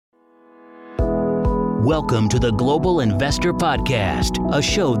Welcome to the Global Investor Podcast, a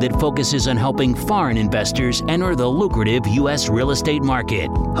show that focuses on helping foreign investors enter the lucrative U.S. real estate market.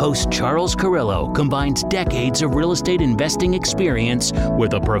 Host Charles Carrillo combines decades of real estate investing experience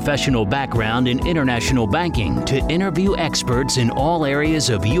with a professional background in international banking to interview experts in all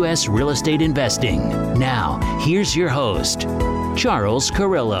areas of U.S. real estate investing. Now, here's your host, Charles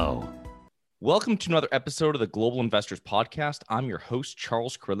Carrillo. Welcome to another episode of the Global Investors Podcast. I'm your host,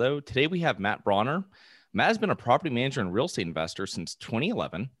 Charles Carrillo. Today we have Matt Bronner. Matt has been a property manager and real estate investor since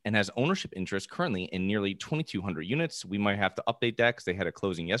 2011 and has ownership interest currently in nearly 2,200 units. We might have to update that because they had a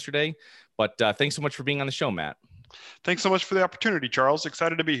closing yesterday. But thanks so much for being on the show, Matt. Thanks so much for the opportunity, Charles.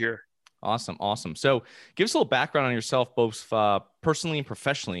 Excited to be here. Awesome. So give us a little background on yourself, both personally and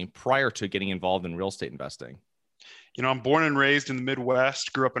professionally, prior to getting involved in real estate investing. You know, I'm born and raised in the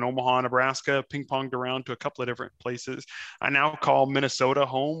Midwest, grew up in Omaha, Nebraska, ping-ponged around to a couple of different places. I now call Minnesota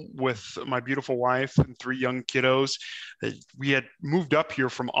home with my beautiful wife and 3 young kiddos. We had moved up here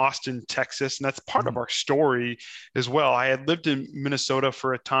from Austin, Texas, and that's part of our story as well. I had lived in Minnesota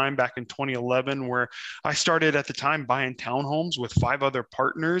for a time back in 2011 where I started at the time buying townhomes with 5 other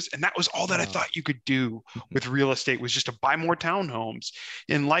partners, and that was all that I thought you could do with real estate was just to buy more townhomes.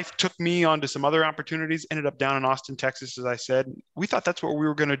 And life took me onto some other opportunities, ended up down in Austin, Texas, as I said. We thought that's where we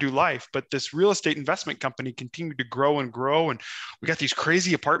were going to do life, but this real estate investment company continued to grow and grow, and we got these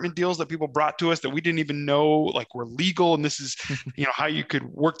crazy apartment deals that people brought to us that we didn't even know like were legal, and this is how you could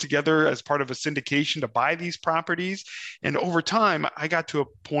work together as part of a syndication to buy these properties. And over time, I got to a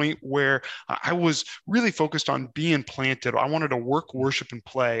point where I was really focused on being planted. I wanted to work, worship, and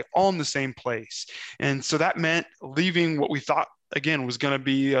play all in the same place, and so that meant leaving what we thought again was going to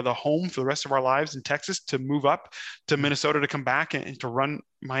be the home for the rest of our lives in Texas to move up to Minnesota to come back and to run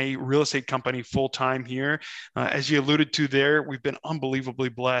my real estate company full time here. As you alluded to there, we've been unbelievably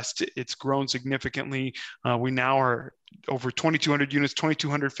blessed. It's grown significantly. We now are over 2,200 units,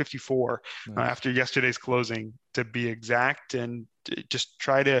 2,254 after yesterday's closing to be exact, and just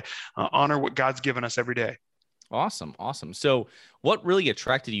try to honor what God's given us every day. Awesome. So what really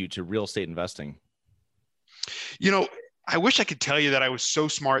attracted you to real estate investing? I wish I could tell you that I was so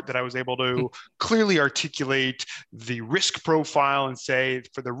smart that I was able to clearly articulate the risk profile and say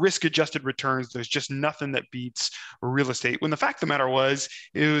for the risk-adjusted returns, there's just nothing that beats real estate. When the fact of the matter was,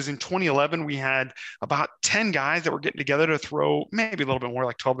 it was in 2011, we had about 10 guys that were getting together to throw maybe a little bit more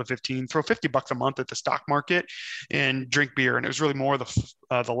like 12 to 15, throw $50 a month at the stock market and drink beer. And it was really more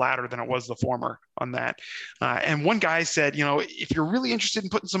the latter than it was the former on that. And one guy said, if you're really interested in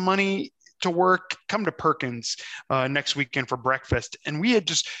putting some money to work, come to Perkins next weekend for breakfast. And we had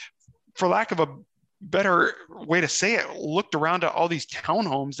just, for lack of a better way to say it, looked around at all these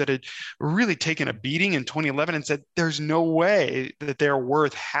townhomes that had really taken a beating in 2011 and said, there's no way that they're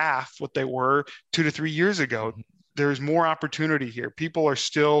worth half what they were 2 to 3 years ago. There's more opportunity here. People are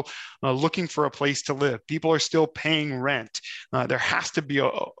still looking for a place to live. People are still paying rent. There has to be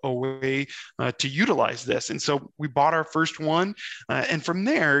a way to utilize this. And so we bought our first one. And from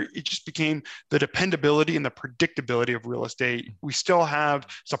there, it just became the dependability and the predictability of real estate. We still have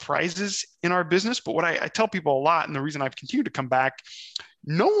surprises in our business, but what I tell people a lot, and the reason I've continued to come back,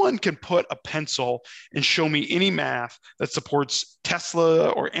 no one can put a pencil and show me any math that supports Tesla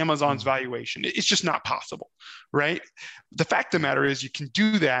or Amazon's valuation. It's just not possible, right? The fact of the matter is you can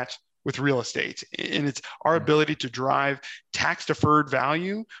do that with real estate, and it's our ability to drive tax-deferred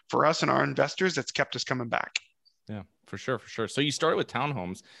value for us and our investors that's kept us coming back. Yeah, for sure. So you started with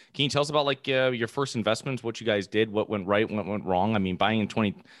townhomes. Can you tell us about your first investments, what you guys did, what went right, what went wrong? I mean, buying in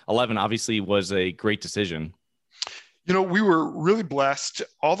 2011 obviously was a great decision. We were really blessed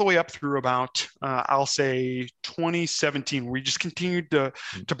all the way up through about, I'll say 2017. We just continued to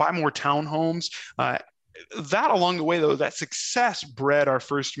buy more townhomes. That along the way, though, that success bred our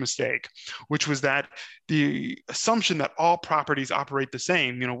first mistake, which was that the assumption that all properties operate the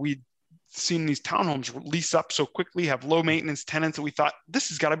same. We'd seen these townhomes lease up so quickly, have low maintenance tenants, and we thought this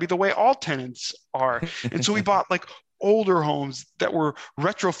has got to be the way all tenants are. And so we bought older homes that were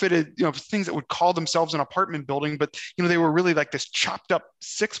retrofitted, things that would call themselves an apartment building, but they were really like this chopped up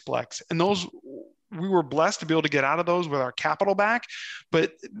sixplex. And those, we were blessed to be able to get out of those with our capital back,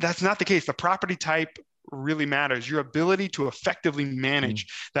 but that's not the case. The property type really matters. Your ability to effectively manage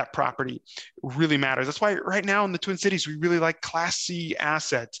that property really matters. That's why right now in the Twin Cities, we really like Class C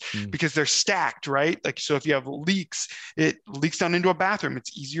assets because they're stacked, right? So if you have leaks, it leaks down into a bathroom.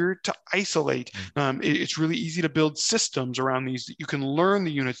 It's easier to isolate. It's really easy to build systems around these. You can learn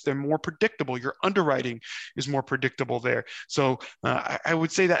the units. They're more predictable. Your underwriting is more predictable there. So I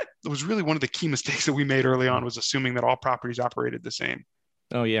would say that was really one of the key mistakes that we made early on, was assuming that all properties operated the same.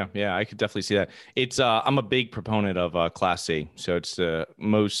 Oh yeah, yeah, I could definitely see that. It's I'm a big proponent of Class C, so it's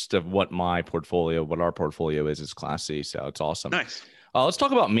most of what our portfolio is Class C. So it's awesome. Nice. Let's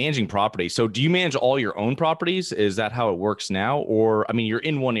talk about managing property. So do you manage all your own properties? Is that how it works now? Or I mean, you're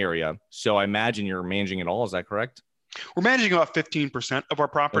in one area, so I imagine you're managing it all. Is that correct? We're managing about 15% of our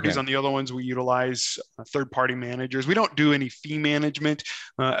properties. Okay. On the other ones, we utilize third-party managers. We don't do any fee management.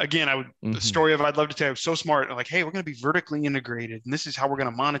 Again, the Mhm. story of I'd love to tell you, I was so smart. Like, hey, we're going to be vertically integrated, and this is how we're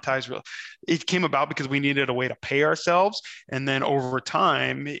going to monetize. It came about because we needed a way to pay ourselves, and then over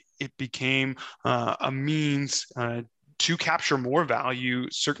time, it became a means to capture more value.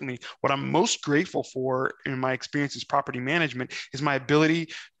 Certainly, what I'm most grateful for in my experience as property management is my ability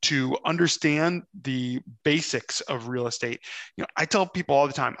to understand the basics of real estate. I tell people all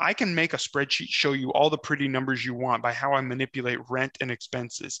the time, I can make a spreadsheet show you all the pretty numbers you want by how I manipulate rent and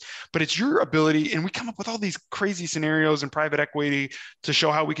expenses. But it's your ability, and we come up with all these crazy scenarios in private equity to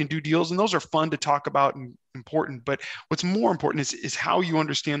show how we can do deals, and those are fun to talk about and important. But what's more important is how you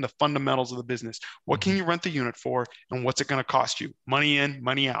understand the fundamentals of the business. What can you rent the unit for, and what's it going to cost you? Money in,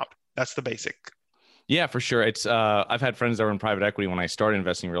 money out. That's the basic. Yeah, for sure. It's I've had friends that were in private equity when I started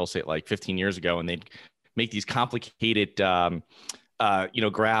investing in real estate like 15 years ago, and they'd make these complicated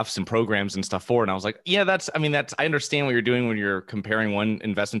graphs and programs and stuff for it. And I was like, yeah, I understand what you're doing when you're comparing one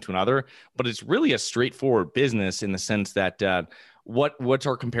investment to another, but it's really a straightforward business in the sense that what's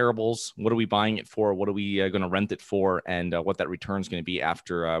our comparables? What are we buying it for? What are we going to rent it for? And what that return is going to be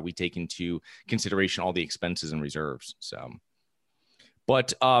after we take into consideration all the expenses and reserves.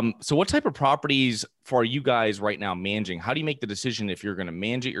 But so what type of properties for you guys right now managing? How do you make the decision if you're going to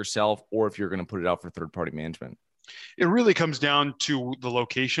manage it yourself or if you're going to put it out for third-party management? It really comes down to the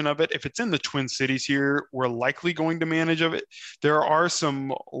location of it. If it's in the Twin Cities here, we're likely going to manage of it. There are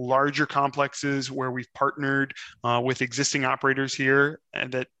some larger complexes where we've partnered with existing operators here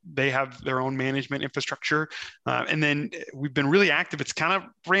and that they have their own management infrastructure. And then we've been really active. It's kind of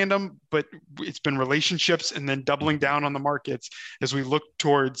random, but it's been relationships and then doubling down on the markets as we look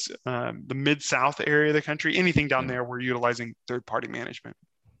towards the Mid-South area of the country. Anything down there, we're utilizing third-party management.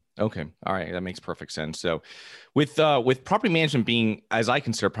 Okay. All right. That makes perfect sense. So with property management being, as I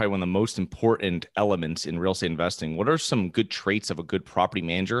consider, probably one of the most important elements in real estate investing, what are some good traits of a good property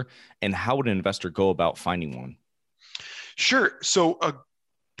manager and how would an investor go about finding one? Sure. So a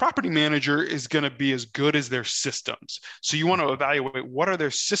property manager is going to be as good as their systems. So you want to evaluate what are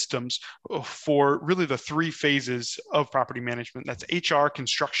their systems for really the three phases of property management. That's HR,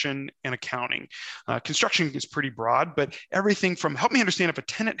 construction, and accounting. Construction is pretty broad, but everything from help me understand if a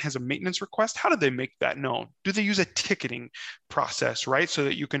tenant has a maintenance request, how do they make that known? Do they use a ticketing process, right? So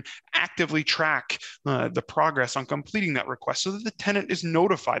that you can actively track the progress on completing that request so that the tenant is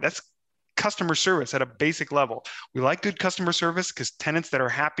notified. That's customer service at a basic level. We like good customer service because tenants that are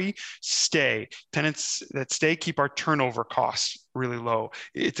happy stay. Tenants that stay keep our turnover costs really low.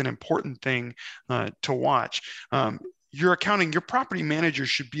 It's an important thing to watch. Your accounting, your property manager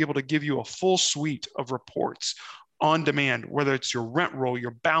should be able to give you a full suite of reports on demand, whether it's your rent roll,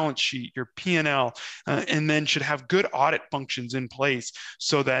 your balance sheet, your P&L, and then should have good audit functions in place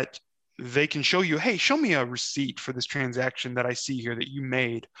so that they can show you, hey, show me a receipt for this transaction that I see here that you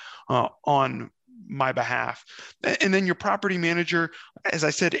made on my behalf. And then your property manager, as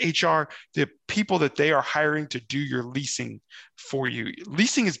I said, HR, the people that they are hiring to do your leasing for you.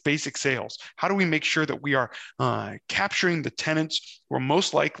 Leasing is basic sales. How do we make sure that we are capturing the tenants who are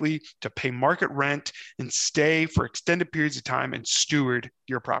most likely to pay market rent and stay for extended periods of time and steward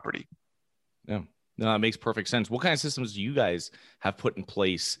your property? Yeah. No, it makes perfect sense. What kind of systems do you guys have put in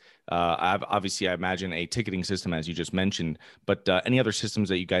place? Obviously, I imagine a ticketing system, as you just mentioned, but any other systems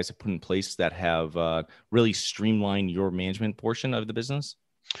that you guys have put in place that have really streamlined your management portion of the business?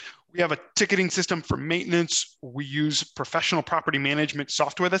 We have a ticketing system for maintenance. We use professional property management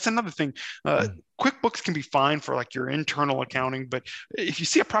software. That's another thing. QuickBooks can be fine for like your internal accounting, but if you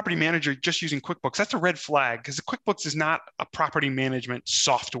see a property manager just using QuickBooks, that's a red flag because QuickBooks is not a property management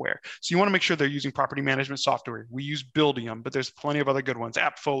software. So you want to make sure they're using property management software. We use Buildium, but there's plenty of other good ones,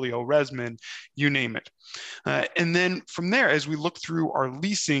 AppFolio, Resman, you name it. And then from there, as we look through our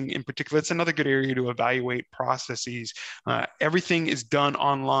leasing in particular, it's another good area to evaluate processes. Everything is done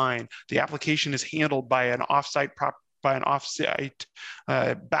online. The application is handled by an offsite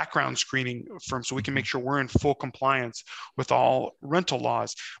background screening firm so we can make sure we're in full compliance with all rental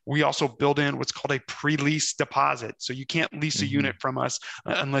laws. We also build in what's called a pre-lease deposit. So you can't lease a unit from us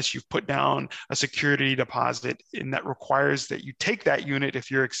unless you've put down a security deposit, and that requires that you take that unit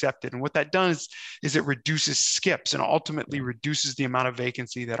if you're accepted. And what that does is it reduces skips and ultimately reduces the amount of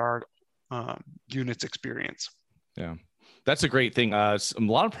vacancy that our units experience. Yeah. That's a great thing. A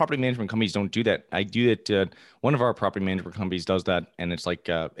lot of property management companies don't do that. I do it. One of our property management companies does that, and it's like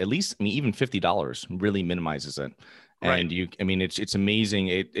at least, I mean, even $50 really minimizes it. Right. And I mean, it's amazing.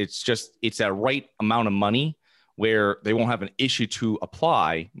 It's that right amount of money where they won't have an issue to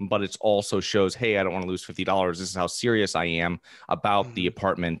apply, but it also shows, hey, I don't want to lose $50. This is how serious I am about the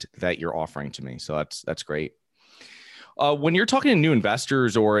apartment that you're offering to me. So that's great. When you're talking to new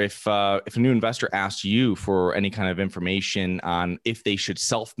investors, or if a new investor asks you for any kind of information on if they should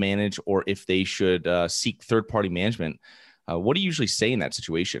self-manage or if they should seek third-party management, what do you usually say in that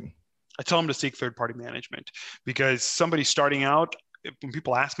situation? I tell them to seek third-party management, because somebody starting out, when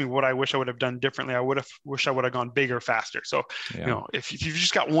people ask me what I wish I would have done differently, I wish I would have gone bigger, faster. So, if you've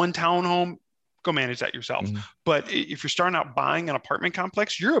just got one townhome, go manage that yourself. But if you're starting out buying an apartment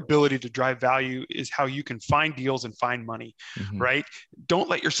complex, your ability to drive value is how you can find deals and find money, right? Don't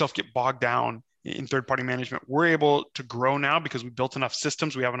let yourself get bogged down in third-party management. We're able to grow now because we built enough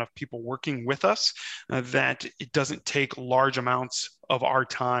systems. We have enough people working with us that it doesn't take large amounts of our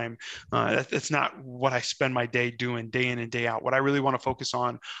time. That's not what I spend my day doing day in and day out. What I really want to focus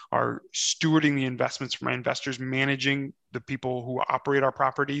on are stewarding the investments for my investors, managing the people who operate our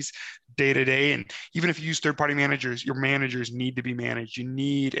properties day to day. And even if you use third-party managers, your managers need to be managed. You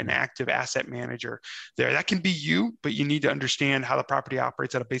need an active asset manager there. That can be you, but you need to understand how the property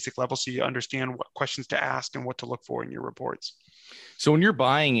operates at a basic level, so you understand what questions to ask and what to look for in your reports. So when you're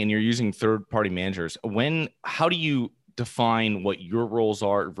buying and you're using third-party managers, how do you define what your roles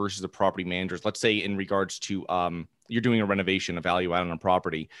are versus the property managers? Let's say in regards to you're doing a renovation, a value add on a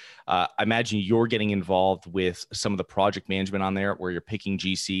property. I imagine you're getting involved with some of the project management on there, where you're picking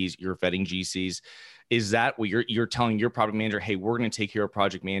GCs, you're vetting GCs. Is that what you're telling your property manager, hey, we're going to take care of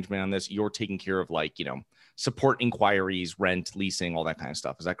project management on this? You're taking care of, like, support inquiries, rent, leasing, all that kind of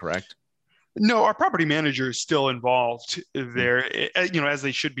stuff. Is that correct? No, our property manager is still involved there, as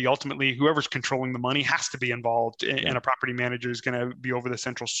they should be. Ultimately, whoever's controlling the money has to be involved, and a property manager is going to be over the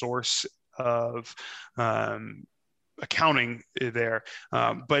central source of accounting there.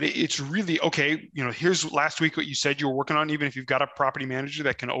 But it's really, okay, here's last week what you said you were working on. Even if you've got a property manager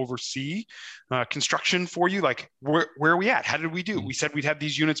that can oversee construction for you, like where are we at? How did we do? We said we'd have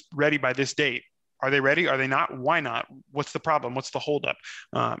these units ready by this date. Are they ready? Are they not? Why not? What's the problem? What's the holdup?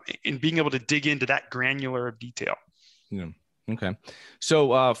 And being able to dig into that granular of detail. Yeah. Okay.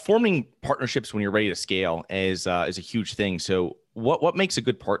 So forming partnerships when you're ready to scale is a huge thing. So what makes a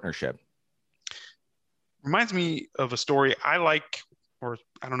good partnership? Reminds me of a story I like, or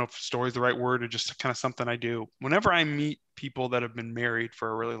I don't know if story is the right word, or just kind of something I do. Whenever I meet people that have been married for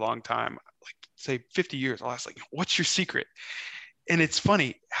a really long time, like say 50 years, I'll ask, like, what's your secret? And it's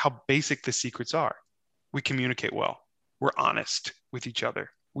funny how basic the secrets are. We communicate well. We're honest with each other.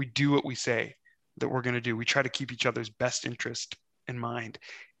 We do what we say that we're going to do. We try to keep each other's best interest in mind.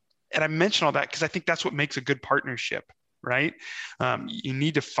 And I mention all that because I think that's what makes a good partnership, right? You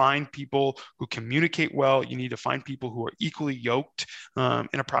need to find people who communicate well. You need to find people who are equally yoked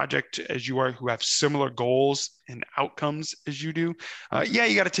in a project as you are, who have similar goals and outcomes as you do.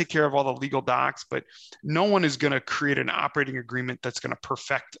 You got to take care of all the legal docs, but no one is going to create an operating agreement that's going to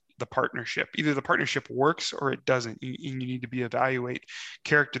perfect the partnership. Either the partnership works or it doesn't. You need to evaluate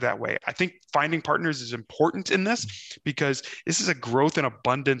character that way. I think finding partners is important in this because this is a growth and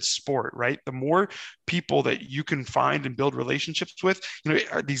abundance sport, right? The more people that you can find and build relationships with,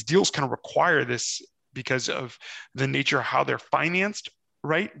 these deals kind of require this because of the nature of how they're financed,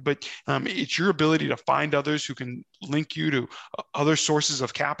 right? But it's your ability to find others who can link you to other sources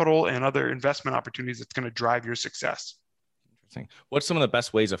of capital and other investment opportunities that's going to drive your success. What's some of the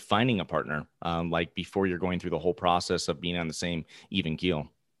best ways of finding a partner, like before you're going through the whole process of being on the same even keel?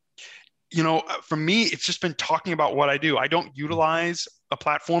 For me, it's just been talking about what I do. I don't utilize a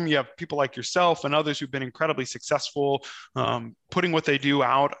platform. You have people like yourself and others who've been incredibly successful, putting what they do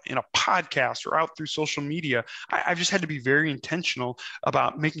out in a podcast or out through social media. I've just had to be very intentional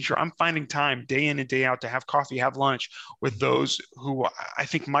about making sure I'm finding time day in and day out to have coffee, have lunch with those who I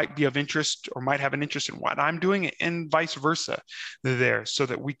think might be of interest or might have an interest in what I'm doing, and vice versa there, so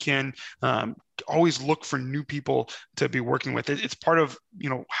that we can always look for new people to be working with. It's part of,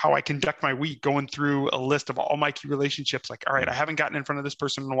 how I conduct my week, going through a list of all my key relationships. Like, all right, I haven't gotten in front of this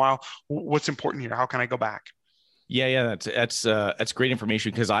person in a while. What's important here? How can I go back? Yeah. That's great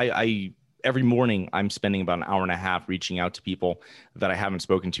information, because I every morning I'm spending about an hour and a half reaching out to people that I haven't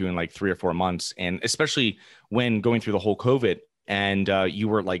spoken to in like 3 or 4 months. And especially when going through the whole COVID and you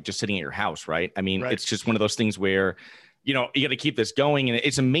were like just sitting at your house, right? I mean, It's just one of those things where you got to keep this going. And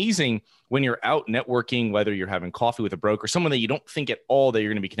it's amazing when you're out networking, whether you're having coffee with a broker, someone that you don't think at all that you're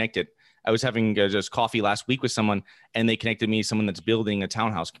going to be connected. I was having just coffee last week with someone, and they connected me to someone that's building a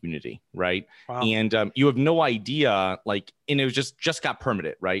townhouse community, right? Wow. And you have no idea, like, and it was just got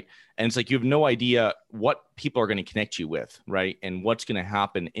permitted, right? And it's like you have no idea what people are going to connect you with, right? And what's going to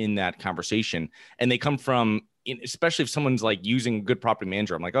happen in that conversation. And they come from, especially if someone's like using a good property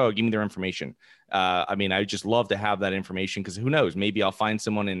manager, I'm like, oh, give me their information. I mean, I just love to have that information, because who knows, maybe I'll find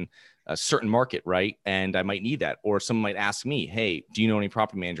someone in a certain market, right? And I might need that. Or someone might ask me, hey, do you know any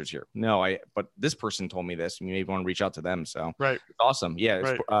property managers here? No, but this person told me this. You maybe want to reach out to them. So right. It's awesome.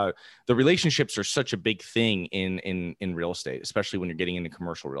 Yeah. Right. The relationships are such a big thing in real estate, especially when you're getting into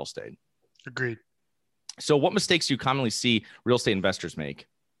commercial real estate. Agreed. So what mistakes do you commonly see real estate investors make?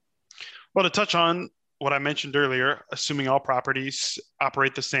 Well, to touch on what I mentioned earlier, assuming all properties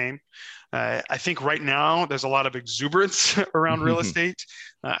operate the same. I think right now there's a lot of exuberance around real estate.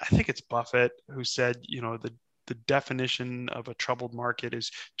 I think it's Buffett who said, the definition of a troubled market is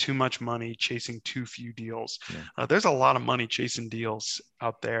too much money chasing too few deals. Yeah. There's a lot of money chasing deals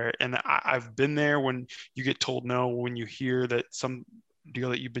out there. And I've been there when you get told no, when you hear that some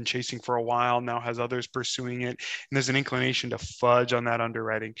deal that you've been chasing for a while now has others pursuing it, and there's an inclination to fudge on that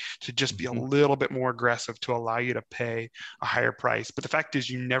underwriting, to just be a little bit more aggressive to allow you to pay a higher price. But the fact is,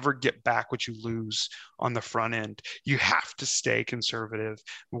 you never get back what you lose on the front end. You have to stay conservative,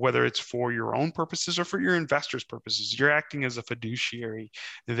 whether it's for your own purposes or for your investors' purposes. You're acting as a fiduciary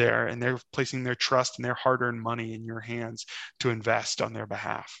there, and they're placing their trust and their hard-earned money in your hands to invest on their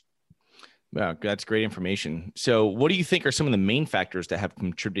behalf. Wow, that's great information. So what do you think are some of the main factors that have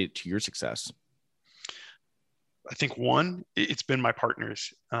contributed to your success? I think one, it's been my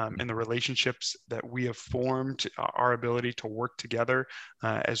partners and the relationships that we have formed, our ability to work together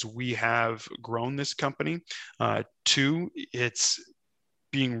as we have grown this company. Two, it's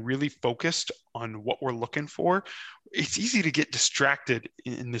being really focused on what we're looking for. It's easy to get distracted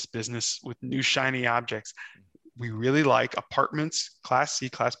in this business with new shiny objects. We really like apartments, Class C,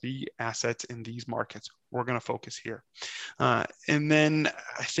 Class B assets in these markets. We're going to focus here. And then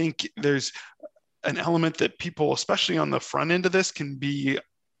I think there's an element that people, especially on the front end of this, can be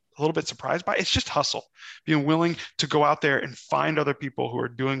a little bit surprised by. It's just hustle, being willing to go out there and find other people who are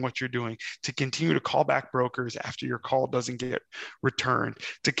doing what you're doing, to continue to call back brokers after your call doesn't get returned,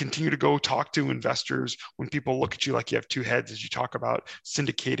 to continue to go talk to investors when people look at you like you have two heads as you talk about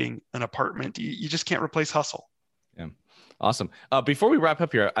syndicating an apartment. You just can't replace hustle. Yeah. Awesome. Before we wrap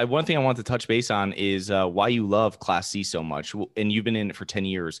up here, one thing I want to touch base on is why you love Class C so much. And you've been in it for 10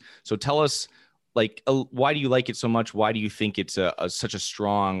 years. So tell us, why do you like it so much? Why do you think it's such a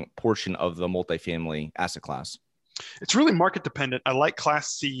strong portion of the multifamily asset class? It's really market dependent. I like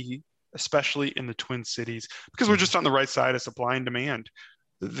Class C, especially in the Twin Cities, because we're just on the right side of supply and demand.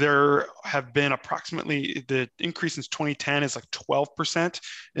 There have been approximately, the increase since 2010 is like 12%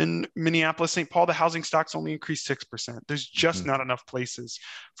 in Minneapolis, St. Paul. The housing stock's only increased 6%. There's just not enough places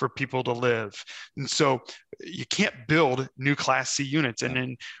for people to live. And so you can't build new Class C units. And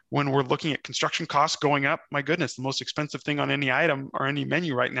then when we're looking at construction costs going up, my goodness, the most expensive thing on any item or any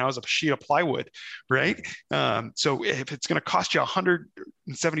menu right now is a sheet of plywood, right? So if it's going to cost you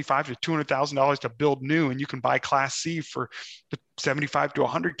 $175,000 to $200,000 to build new, and you can buy Class C for the 75 to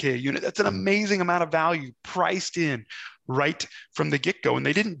 100K a unit, that's an amazing amount of value priced in right from the get-go. And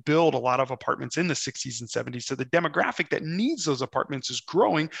they didn't build a lot of apartments in the 60s and 70s. So the demographic that needs those apartments is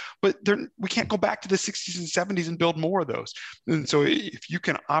growing, but we can't go back to the 60s and 70s and build more of those. And so if you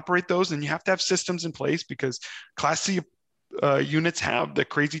can operate those, then you have to have systems in place, because Class C units have the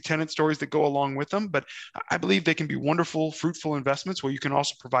crazy tenant stories that go along with them. But I believe they can be wonderful, fruitful investments where you can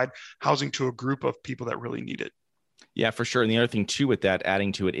also provide housing to a group of people that really need it. Yeah, for sure. And the other thing too, with that,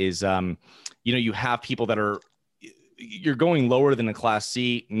 adding to it is, you have people that you're going lower than a Class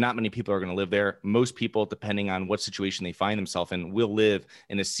C. Not many people are going to live there. Most people, depending on what situation they find themselves in, will live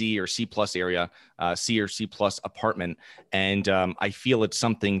in a C or C plus area, C or C plus apartment. And I feel it's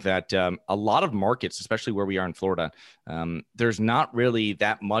something that a lot of markets, especially where we are in Florida, there's not really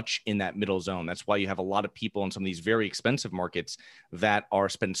that much in that middle zone. That's why you have a lot of people in some of these very expensive markets that are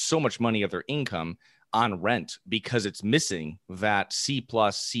spending so much money of their income on rent, because it's missing that C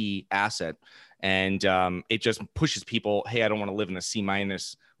plus C asset. And it just pushes people, hey, I don't want to live in a C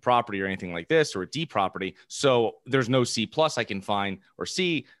minus property or anything like this, or a D property. So there's no C plus I can find, or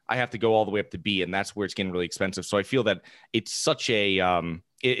C, I have to go all the way up to B. And that's where it's getting really expensive. So I feel that it's such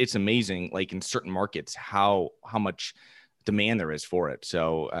it's amazing, like in certain markets, how much demand there is for it.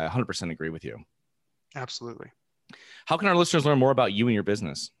 So I 100% agree with you. Absolutely. How can our listeners learn more about you and your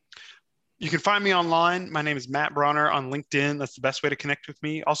business? You can find me online. My name is Matt Bronner on LinkedIn. That's the best way to connect with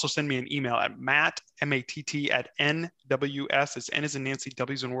me. Also send me an email at matt, at NWS. It's N as in Nancy,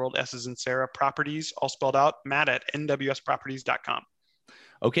 W as in World, S as in Sarah, Properties, all spelled out, Matt at nwsproperties.com.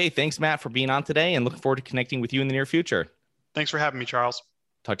 Okay, thanks, Matt, for being on today, and looking forward to connecting with you in the near future. Thanks for having me, Charles.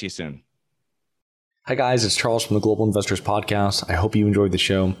 Talk to you soon. Hi guys, it's Charles from the Global Investors Podcast. I hope you enjoyed the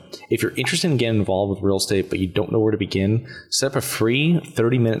show. If you're interested in getting involved with real estate but you don't know where to begin, set up a free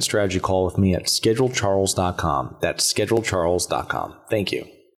 30-minute strategy call with me at schedulecharles.com. That's schedulecharles.com. Thank you.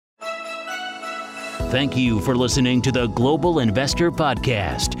 Thank you for listening to the Global Investor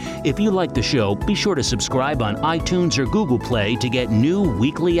Podcast. If you like the show, be sure to subscribe on iTunes or Google Play to get new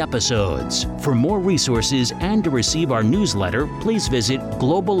weekly episodes. For more resources and to receive our newsletter, please visit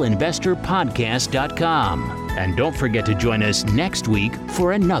globalinvestorpodcast.com. And don't forget to join us next week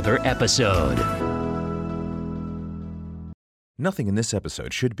for another episode. Nothing in this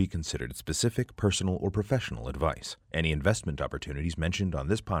episode should be considered specific, personal, or professional advice. Any investment opportunities mentioned on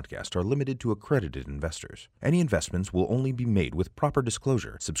this podcast are limited to accredited investors. Any investments will only be made with proper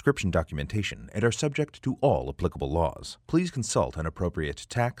disclosure, subscription documentation, and are subject to all applicable laws. Please consult an appropriate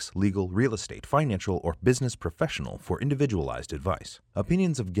tax, legal, real estate, financial, or business professional for individualized advice.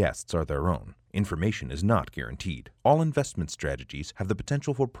 Opinions of guests are their own. Information is not guaranteed. All investment strategies have the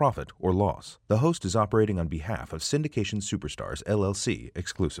potential for profit or loss. The host is operating on behalf of Syndication Superstars, LLC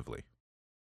exclusively.